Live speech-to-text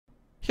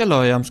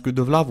Hello, I am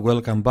SquidofLove,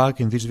 welcome back.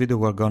 In this video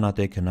we're gonna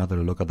take another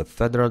look at the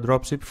Federal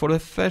Dropship for the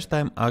first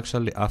time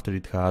actually after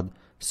it had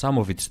some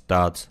of its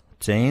stats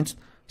changed,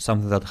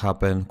 something that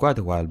happened quite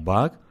a while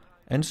back,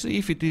 and see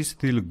if it is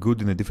still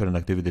good in the different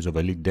activities of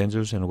Elite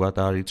Dangerous and what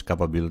are its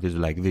capabilities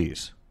like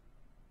this.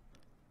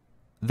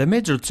 The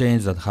major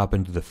change that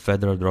happened to the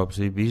Federal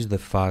Dropship is the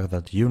fact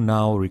that you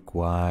now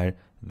require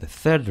the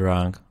third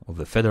rank of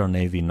the Federal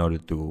Navy in order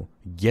to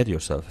get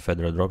yourself a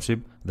Federal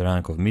Dropship, the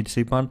rank of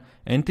midshipman,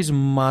 and it is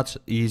much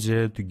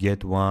easier to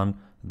get one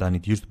than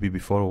it used to be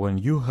before when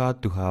you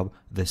had to have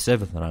the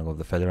 7th rank of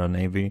the Federal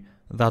Navy,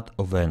 that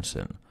of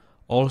ensign.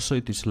 Also,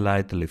 it is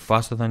slightly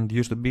faster than it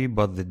used to be,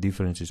 but the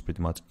difference is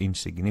pretty much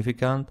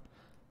insignificant.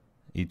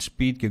 Its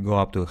speed can go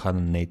up to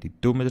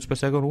 182 meters per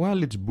second,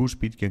 while its boost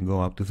speed can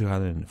go up to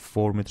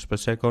 304 meters per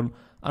second.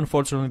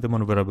 Unfortunately, the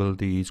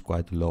maneuverability is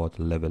quite low at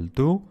level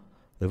 2.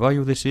 The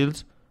value of the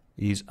shields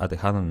is at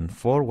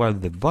 104, while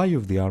the value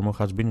of the armor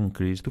has been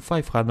increased to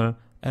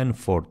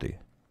 540.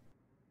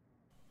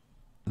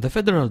 The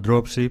Federal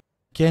Dropship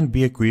can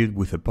be equipped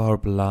with a power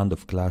plant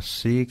of class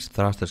 6,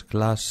 thrusters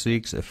class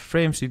 6, a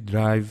framesheet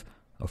drive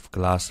of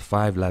class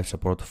 5, life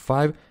support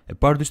 5, a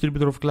power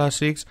distributor of class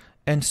 6,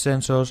 and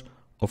sensors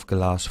of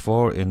class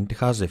 4, and it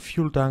has a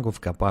fuel tank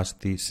of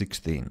capacity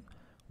 16.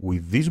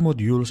 With these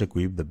modules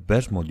equipped, the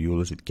best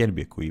modules it can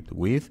be equipped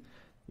with,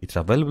 its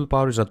available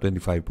power is at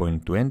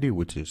 25.20,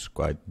 which is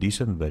quite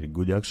decent, very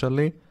good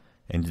actually,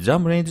 and the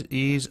jump range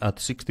is at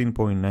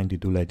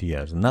 16.92 light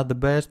years. Not the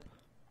best,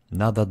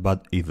 not that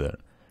bad either.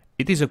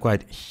 It is a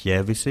quite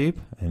heavy ship,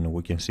 and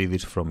we can see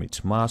this from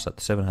its mass at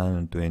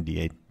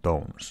 728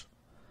 tons.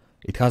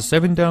 It has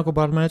 7 internal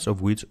compartments,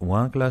 of which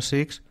 1 class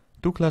 6,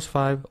 2 class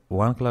 5,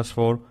 1 class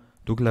 4,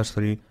 2 class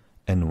 3,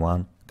 and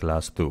 1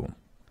 class 2.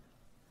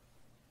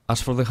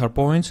 As for the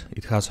hardpoints,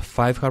 it has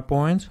 5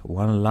 hardpoints,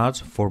 1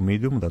 large, 4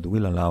 medium, that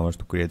will allow us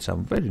to create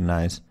some very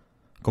nice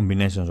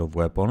combinations of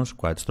weapons,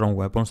 quite strong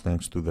weapons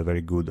thanks to the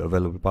very good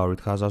available power it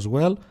has as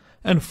well,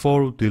 and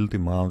 4 utility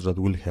mounts that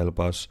will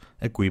help us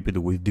equip it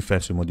with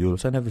defensive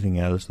modules and everything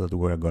else that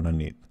we're gonna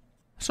need.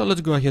 So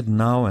let's go ahead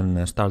now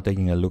and start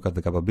taking a look at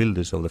the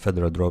capabilities of the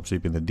Federal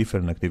Dropship in the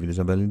different activities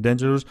of Elite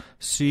Dangerous,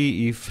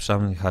 see if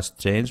something has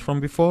changed from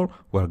before.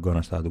 We're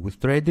gonna start with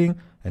trading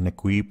and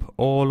equip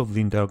all of the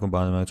internal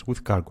compartments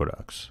with cargo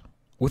racks.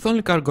 With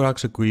only cargo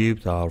racks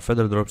equipped, our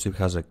Federal Dropship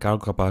has a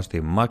cargo capacity,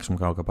 a maximum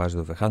cargo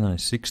capacity of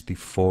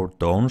 164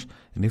 tons,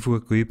 and if we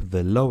equip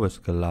the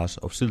lowest class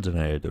of shield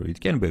generator it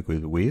can be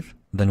equipped with,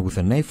 then with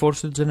an A4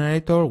 shield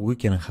generator we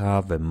can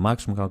have a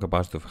maximum cargo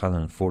capacity of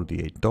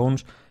 148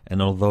 tons,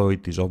 and although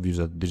it is obvious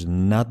that it is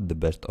not the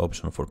best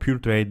option for pure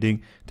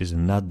trading, it is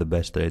not the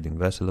best trading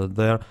vessel out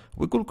there,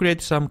 we could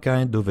create some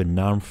kind of an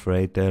armed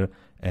freighter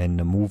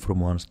and move from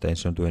one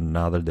station to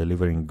another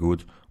delivering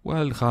goods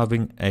while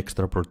having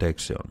extra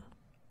protection.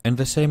 And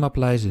the same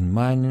applies in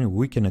mining.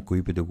 We can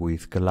equip it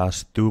with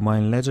class 2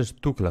 mine ledgers,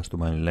 2 class 2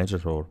 mine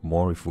ledgers or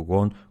more if we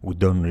want, we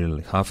don't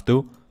really have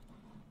to.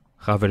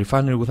 Have a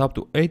refinery with up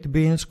to 8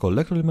 bins,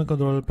 collector limit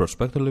controller,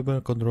 prospector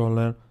limit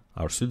controller,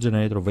 our shield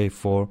generator of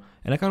A4,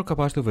 and a cargo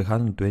capacity of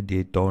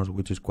 128 tons,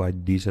 which is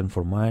quite decent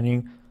for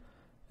mining.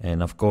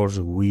 And of course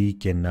we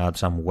can add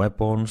some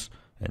weapons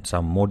and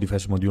some more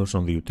defensive modules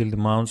on the utility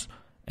mounts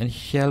and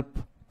help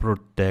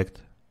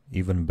protect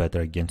even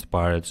better against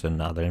pirates and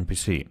other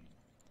NPC.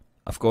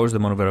 Of course, the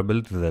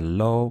maneuverability, the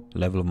low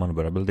level of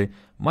maneuverability,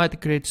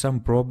 might create some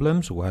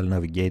problems while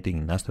navigating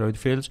in asteroid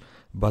fields,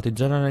 but in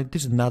general it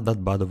is not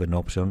that bad of an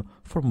option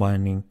for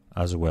mining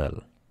as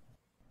well.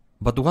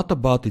 But what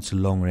about its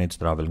long-range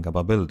traveling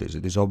capabilities?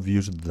 It is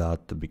obvious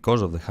that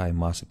because of the high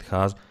mass it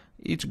has,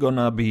 it's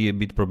gonna be a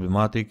bit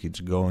problematic,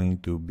 it's going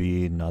to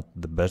be not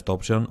the best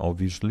option,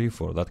 obviously,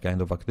 for that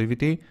kind of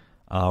activity.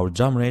 Our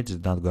jump range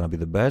is not gonna be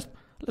the best.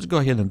 Let's go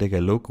ahead and take a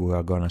look. We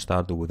are gonna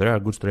start with rare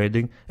goods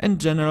trading. In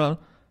general,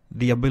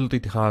 the ability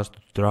it has to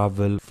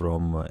travel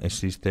from a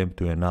system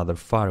to another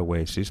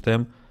faraway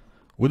system.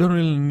 We don't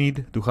really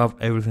need to have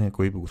everything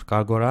equipped with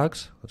cargo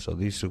racks, so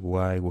this is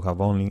why we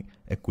have only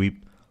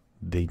equipped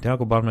the internal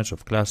compartments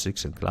of class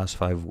 6 and class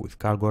 5 with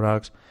cargo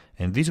racks,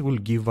 and this will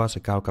give us a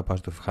cargo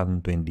capacity of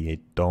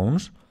 128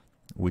 tons,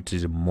 which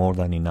is more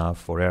than enough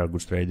for air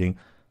goods trading,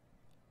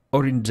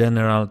 or in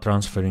general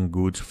transferring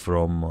goods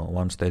from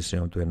one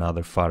station to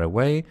another far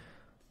away.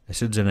 A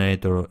shield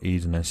generator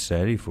is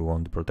necessary if we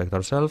want to protect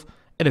ourselves,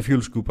 and a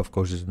fuel scoop of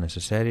course is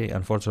necessary.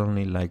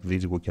 Unfortunately, like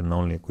this we can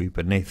only equip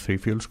an A3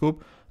 fuel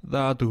scoop,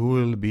 that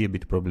will be a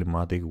bit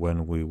problematic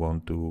when we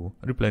want to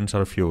replenish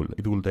our fuel.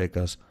 It will take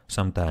us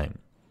some time.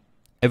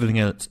 Everything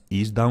else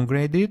is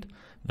downgraded,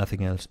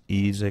 nothing else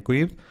is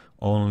equipped,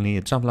 only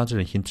a jump launcher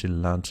and hint shield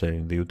launcher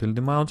in the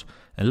utility mounts,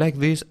 and like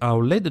this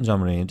our latent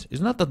jump range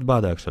is not that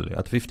bad actually,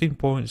 at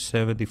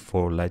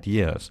 15.74 light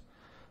years.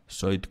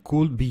 So it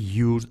could be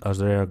used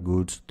as a rare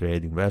goods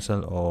trading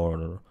vessel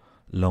or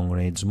long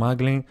range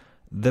smuggling.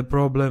 The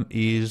problem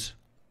is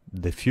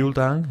the fuel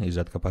tank is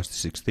at capacity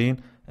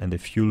 16 and the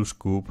fuel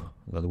scoop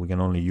that we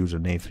can only use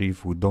an A3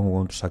 if we don't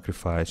want to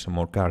sacrifice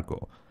more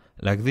cargo.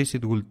 Like this,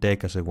 it will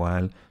take us a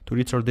while to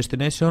reach our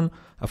destination.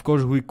 Of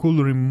course, we could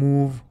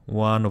remove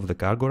one of the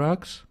cargo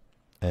racks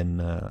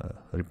and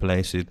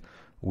replace it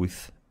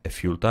with a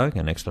fuel tank,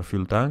 an extra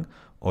fuel tank,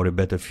 or a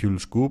better fuel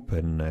scoop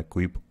and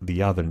equip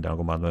the other internal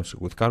compartments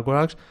with cargo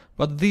racks,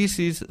 but this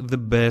is the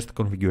best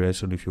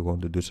configuration if you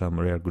want to do some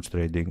rare goods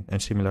trading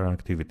and similar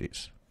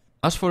activities.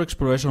 As for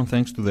exploration,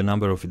 thanks to the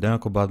number of internal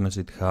compartments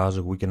it has,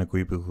 we can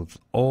equip it with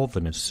all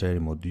the necessary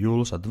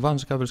modules,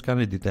 advanced cover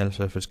scanner, detailed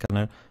surface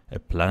scanner, a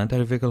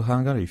planetary vehicle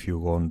hangar if you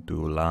want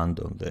to land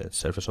on the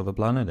surface of the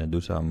planet and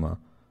do some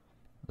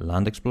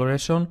land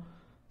exploration,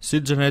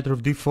 seed generator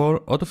of D4,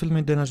 autofill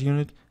maintenance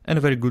unit, and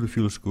a very good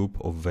fuel scoop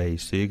of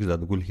A6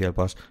 that will help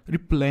us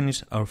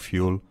replenish our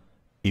fuel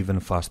even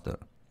faster.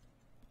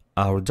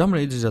 Our jump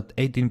range is at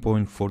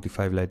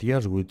 18.45 light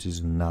years, which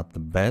is not the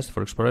best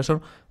for exploration,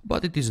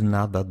 but it is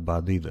not that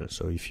bad either.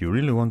 So if you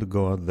really want to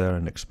go out there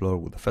and explore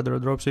with the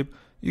Federal Dropship,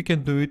 you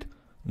can do it.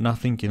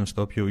 Nothing can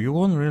stop you. You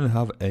won't really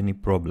have any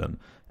problem.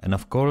 And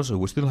of course,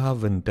 we still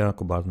have an internal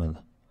compartment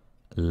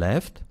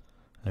left,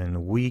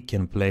 and we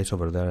can place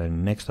over there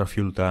an extra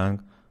fuel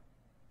tank,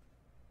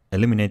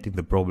 eliminating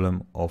the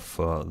problem of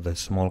the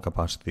small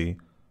capacity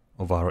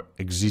of our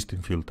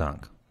existing fuel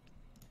tank.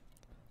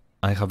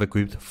 I have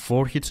equipped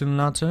 4 hits-in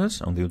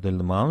launchers on the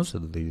utility mounts.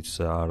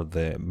 These are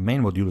the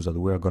main modules that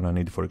we are gonna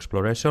need for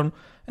exploration,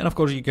 and of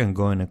course you can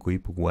go and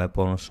equip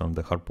weapons on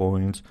the hard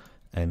points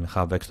and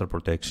have extra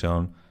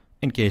protection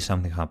in case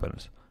something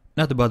happens.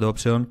 Not a bad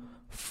option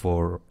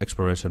for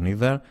exploration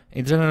either.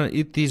 In general,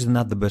 it is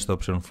not the best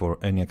option for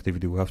any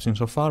activity we have seen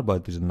so far,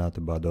 but it is not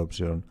a bad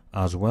option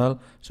as well.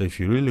 So if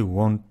you really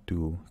want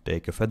to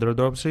take a Federal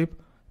Dropship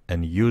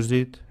and use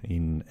it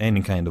in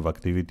any kind of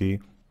activity,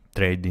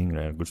 trading,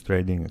 rare goods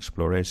trading,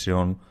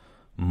 exploration,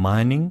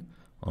 mining,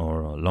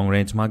 or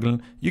long-range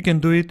smuggling, you can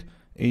do it.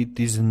 It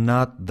is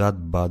not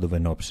that bad of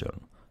an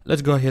option.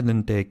 Let's go ahead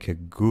and take a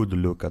good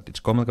look at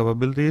its combat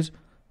capabilities,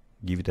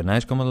 give it a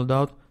nice combat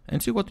loadout,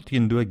 and see what it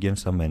can do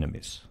against some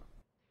enemies.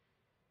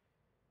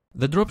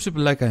 The dropship,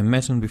 like I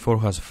mentioned before,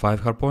 has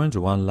 5 hardpoints,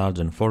 1 large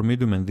and 4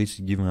 medium, and this is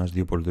giving us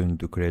the opportunity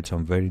to create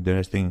some very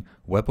interesting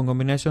weapon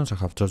combinations. I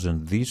have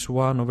chosen this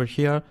one over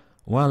here.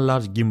 1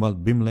 large gimbal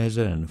beam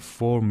laser and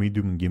 4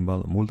 medium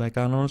gimbal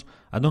multi-cannons.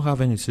 I don't have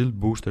any shield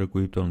booster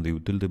equipped on the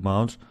utility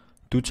mounts,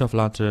 2 chaff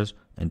launchers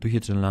and 2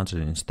 hits-in launchers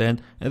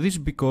instead, and this is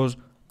because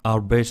our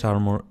base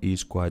armor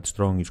is quite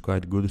strong, is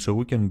quite good, so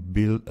we can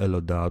build a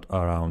loadout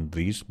around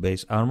this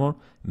base armor,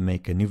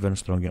 make an even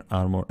stronger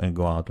armor and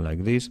go out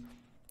like this.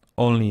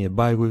 Only a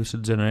bi-wheel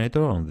shield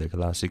generator on the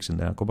class 6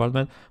 internal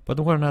compartment,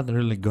 but we're not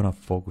really gonna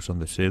focus on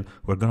the shield,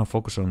 we're gonna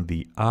focus on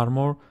the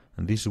armor.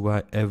 And this is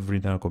why every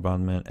internal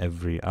compartment,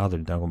 every other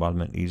internal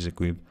compartment is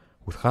equipped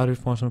with high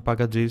reinforcement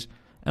packages,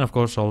 and of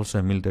course also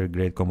a military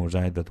grade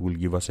composite that will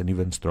give us an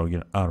even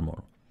stronger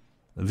armor.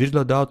 This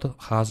loadout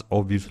has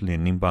obviously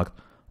an impact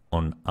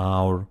on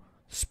our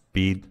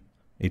speed,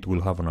 it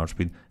will have on our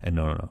speed and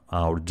on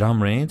our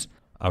jump range.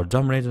 Our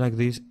jump range like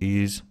this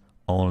is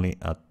only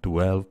at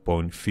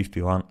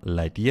 12.51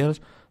 light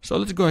years, so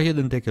let's go ahead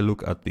and take a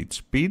look at its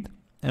speed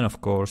and of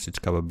course its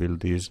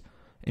capabilities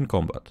in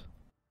combat.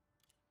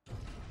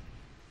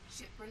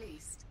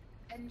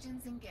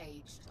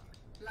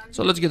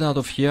 So let's get out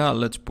of here,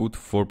 let's put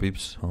 4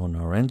 pips on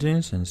our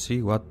engines and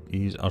see what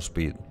is our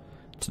speed.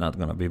 It's not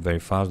gonna be very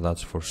fast,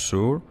 that's for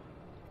sure.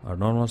 Our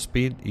normal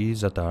speed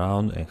is at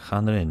around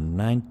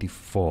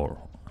 194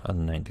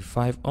 and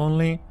 95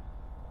 only.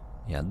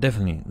 Yeah,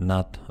 definitely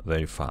not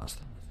very fast.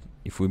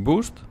 If we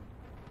boost,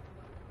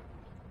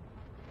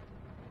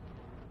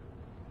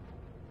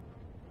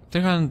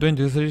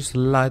 323 is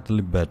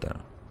slightly better.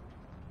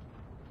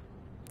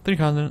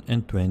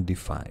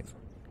 325.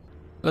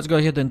 Let's go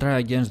ahead and try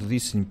against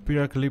this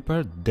Imperial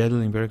Clipper,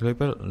 deadly Imperial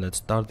Clipper. Let's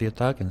start the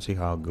attack and see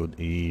how good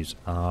is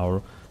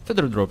our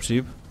Federal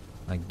Dropship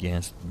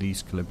against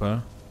this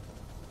Clipper.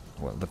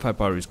 Well, the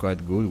firepower is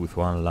quite good with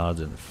 1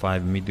 large and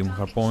 5 medium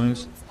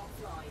hardpoints.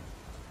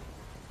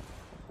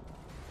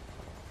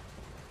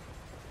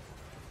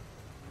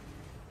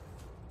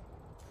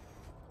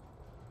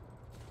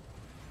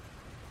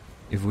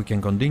 If we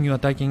can continue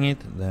attacking it,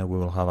 then we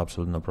will have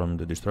absolutely no problem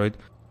to destroy it.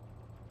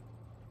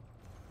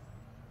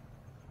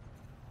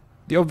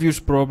 The obvious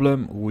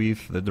problem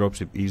with the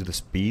dropship is the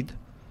speed.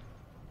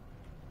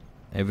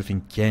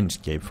 Everything can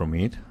escape from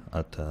it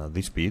at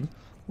this speed.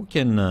 We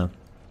can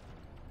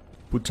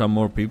put some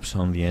more pips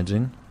on the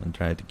engine and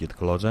try to get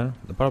closer.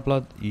 The power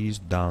plant is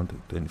down to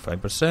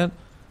 25%.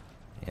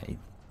 Yeah,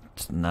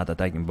 it's not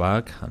attacking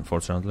back,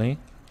 unfortunately.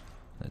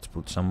 Let's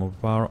put some more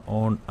power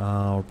on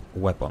our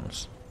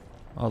weapons,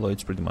 although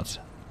it's pretty much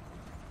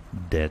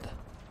dead.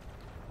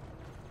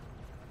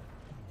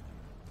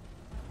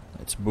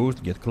 Let's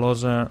boost, get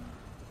closer.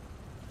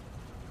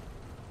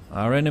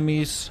 Our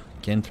enemies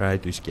can try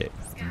to escape.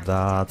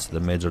 That's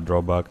the major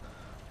drawback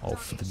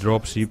of the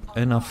dropship,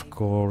 and of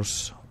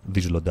course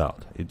this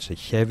loadout. It's a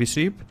heavy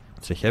ship,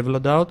 it's a heavy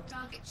loadout,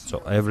 so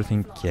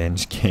everything can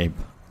escape.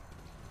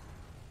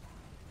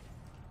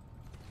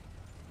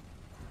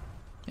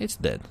 It's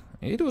dead.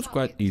 It was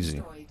quite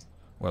easy.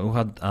 Well, we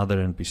had other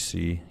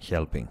NPC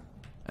helping.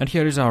 And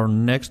here is our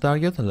next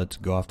target. Let's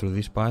go after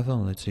this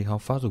python. Let's see how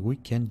fast we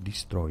can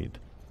destroy it.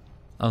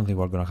 I don't think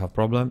we're gonna have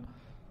problem.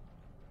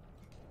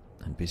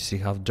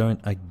 NPC have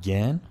joined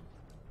again.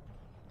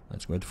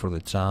 Let's wait for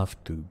the chaff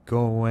to go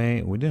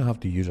away. We didn't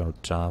have to use our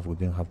chaff. We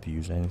didn't have to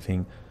use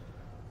anything.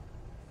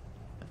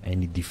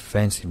 Any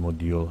defensive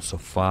module so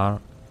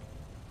far.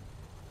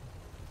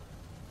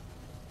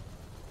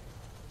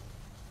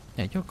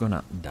 Yeah, you're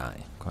gonna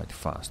die quite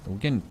fast. We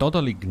can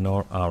totally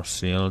ignore our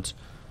shields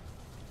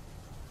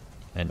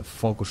and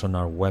focus on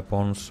our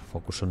weapons,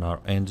 focus on our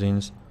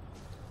engines.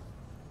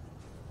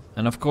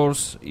 And of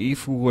course,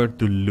 if we were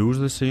to lose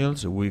the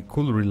shields, we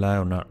could rely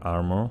on our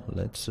armor.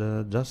 Let's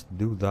just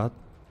do that.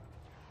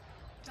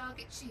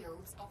 Target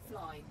shields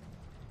offline.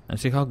 And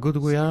see how good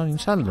we are in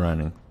silent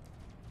running.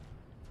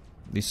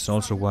 This is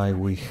also why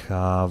we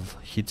have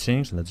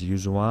heatsinks. Let's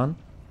use one.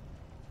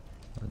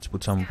 Let's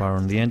put some power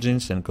on the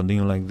engines and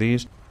continue like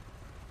this.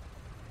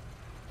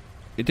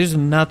 It is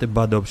not a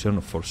bad option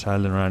for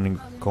silent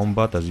running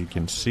combat, as you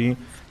can see.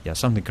 Yeah,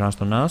 something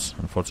crashed on us.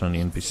 Unfortunately,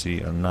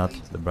 NPC are not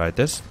the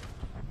brightest.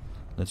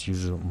 Let's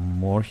use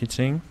more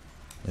heatsink.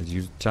 Let's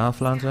use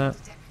chaff launcher.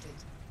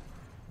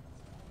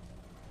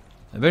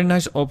 A very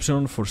nice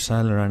option for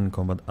silent running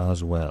combat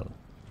as well.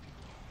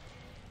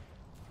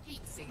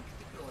 Heatsink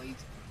deployed.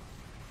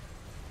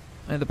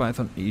 And the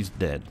python is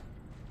dead.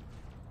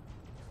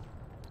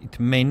 It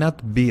may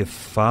not be a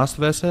fast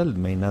vessel, it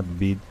may not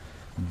be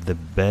the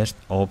best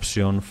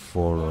option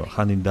for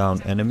hunting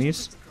down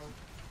enemies.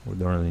 We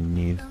don't really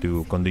need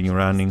to continue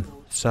running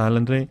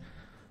silently.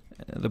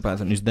 The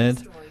python is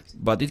dead,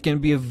 but it can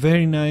be a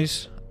very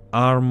nice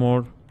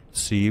armored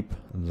ship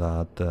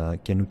that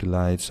can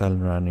utilize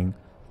silent running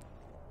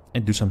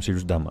and do some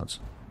serious damage.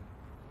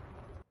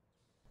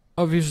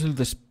 Obviously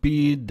the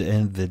speed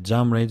and the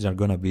jump rates are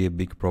gonna be a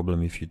big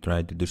problem if you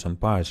try to do some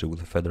piracy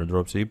with a Federal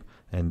Dropship,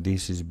 and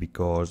this is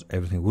because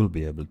everything will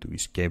be able to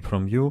escape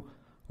from you.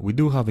 We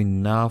do have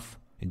enough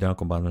internal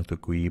compartments to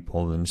equip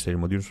all the necessary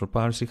modules for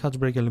piracy: hatch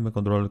brake element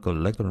controller,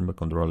 collector element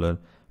controller,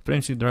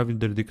 friendship drive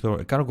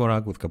interdictor, a cargo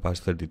rack with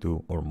capacity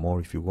 32 or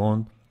more if you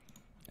want,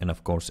 and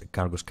of course a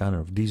cargo scanner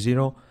of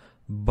D0,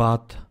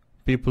 but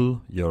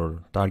people,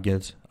 your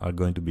targets, are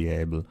going to be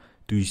able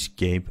to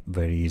escape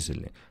very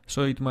easily.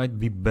 So it might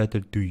be better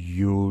to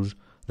use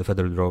the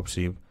Federal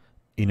Dropship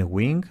in a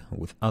wing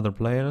with other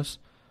players.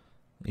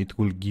 It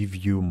will give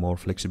you more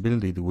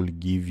flexibility, it will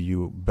give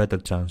you better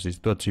chances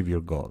to achieve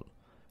your goal.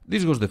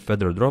 This was the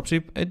Federal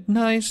Dropship,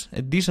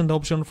 a decent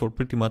option for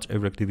pretty much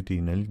every activity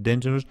in Elite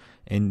Dangerous,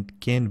 and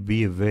can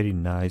be a very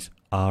nice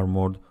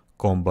armored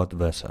combat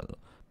vessel.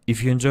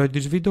 If you enjoyed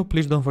this video,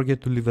 please don't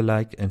forget to leave a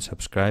like and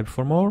subscribe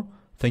for more.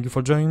 Thank you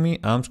for joining me.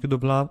 I'm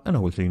SquidofLove, and I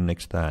will see you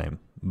next time.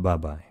 Bye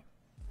bye.